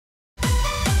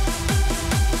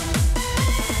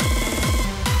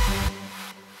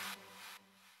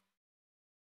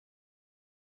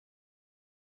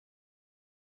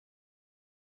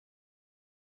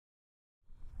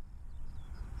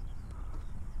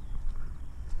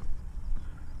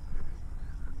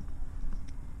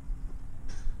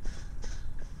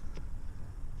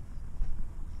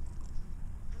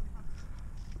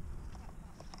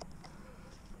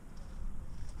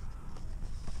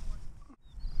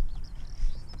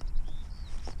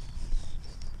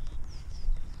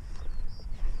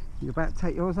You about to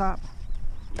take yours up?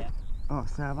 Yeah. Oh,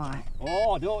 so am I.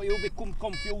 Oh, don't you become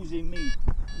confusing me.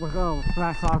 Well,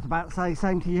 that's what I was about to say,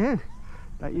 same to you.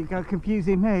 Don't you go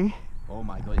confusing me. Oh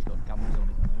my god, it's got cameras on it,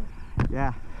 I know.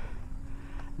 Yeah.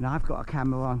 Now I've got a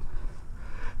camera on.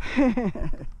 Okay.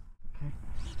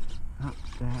 Up,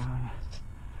 down,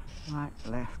 right,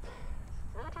 left.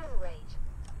 Undercarriage.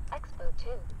 Expo 2.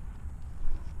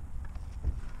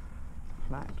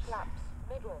 Flaps. Flaps.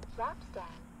 Middle. Flaps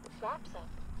down. Flaps up.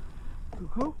 Cool,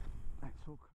 cool. That's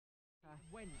all.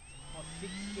 Went on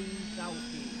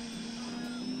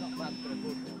 16,000. Not bad for a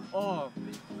good one. Oh,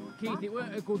 Keith, it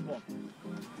weren't a good one.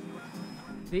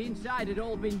 The inside had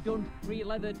all been done,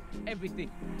 re-leathered, everything.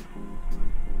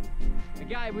 A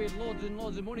guy with loads and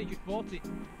loads of money just bought it.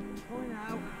 Going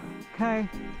out. Okay.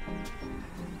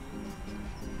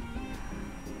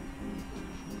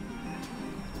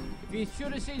 You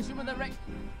should have seen some of the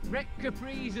wreck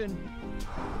Capris and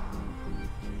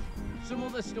some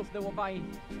other stuff they were buying,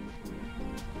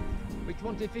 which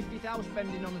wanted 50,000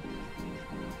 spending on them.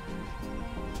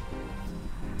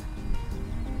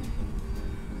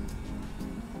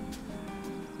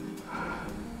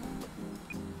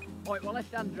 Oh, it was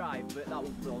left-hand drive, but that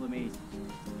won't bother me.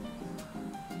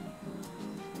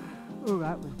 Oh,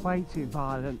 that was way too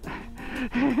violent.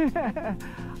 I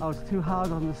was too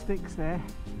hard on the sticks there.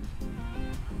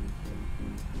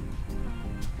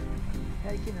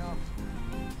 Taking off.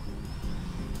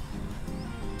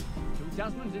 2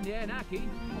 Tasmans in the air now, Keith.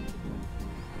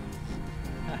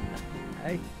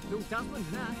 Hey. 2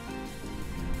 Tasmans now.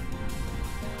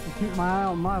 I'll keep my eye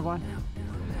on my one.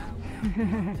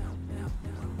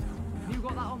 You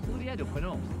got that on bloody head up and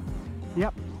all?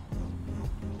 Yep.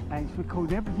 And it's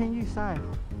recording everything you say.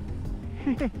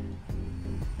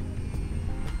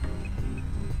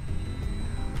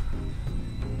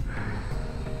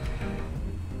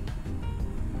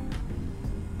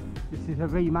 This is a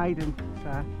Re-Maiden,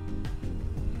 so.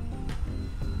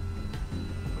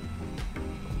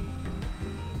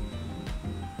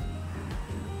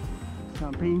 So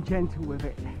I'm being gentle with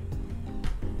it.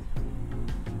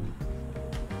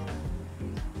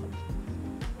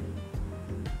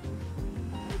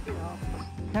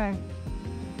 Okay.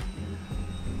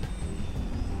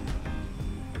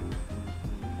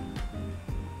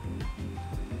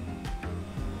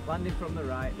 Landing from the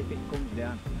right if it comes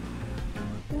down.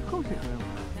 Well, of course it will.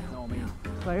 No, I mean.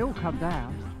 They all come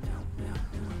down.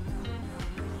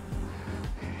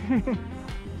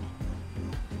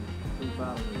 Too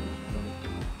far.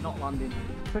 Not landing.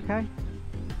 It's okay.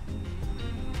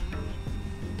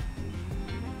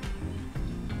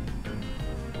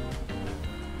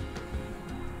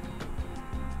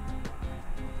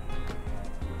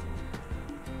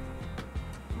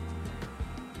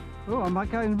 Oh, am I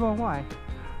going the wrong way?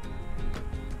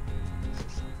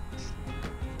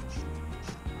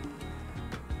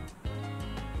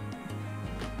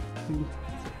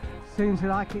 Seems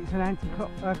like it's an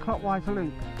anti-clockwise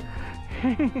loop.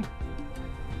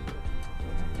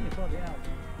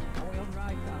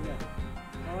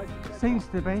 Seems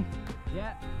to be.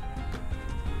 Yeah.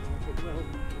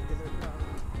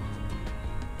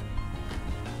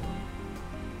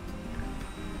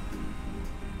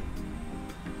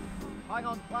 Hang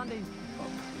on, landing.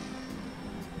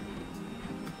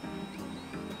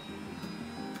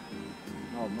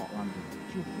 No, I'm not landing.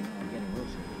 I'm getting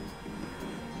worse.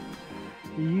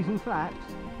 Are you using flaps?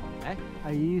 Eh?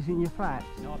 Are you using your flaps?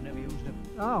 No, I've never used them.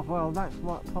 Oh, well, that's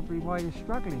probably why you're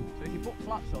struggling. So if you put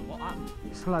flaps on, what happens?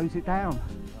 It slows it down.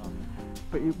 Oh.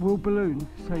 But it will balloon,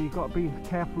 so you've got to be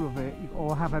careful of it,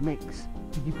 or have a mix.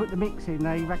 Did you put the mix in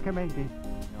they recommended?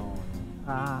 No,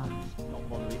 Ah. not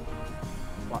bothering.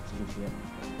 Flaps just yet.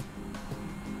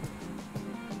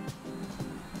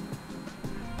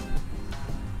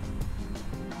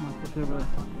 Might have to do a... Again,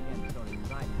 sorry,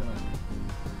 right turn.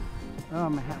 Oh,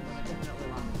 my I'm house.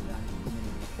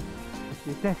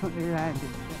 going to definitely land this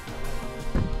time. Coming in. You're definitely landing.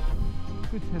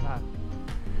 Good to know.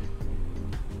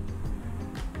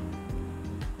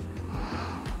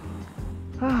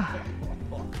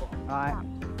 Right,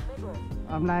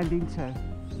 I'm landing too.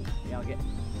 Yeah, I'll get.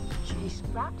 Jeez,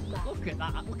 look at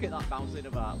that bouncing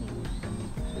about.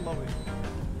 Love it.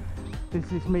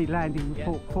 This is me landing with Yeah,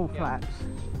 full yeah. flaps.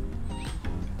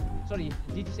 Sorry,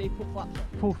 did you say put flaps on?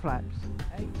 Full flaps.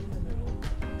 Hey, in the middle.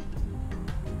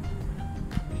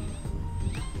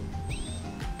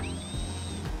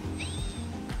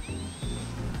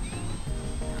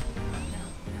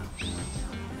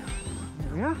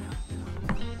 There we are.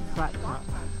 Flaps up.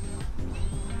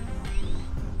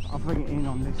 I'll bring it in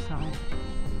on this side.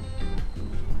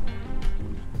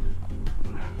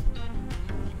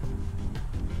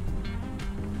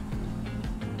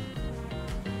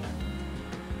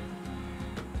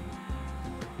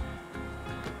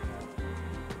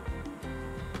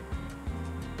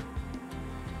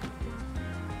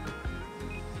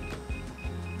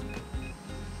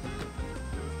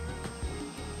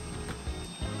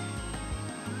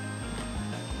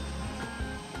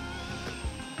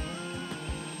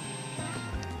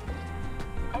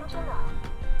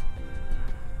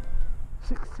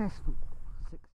 successful.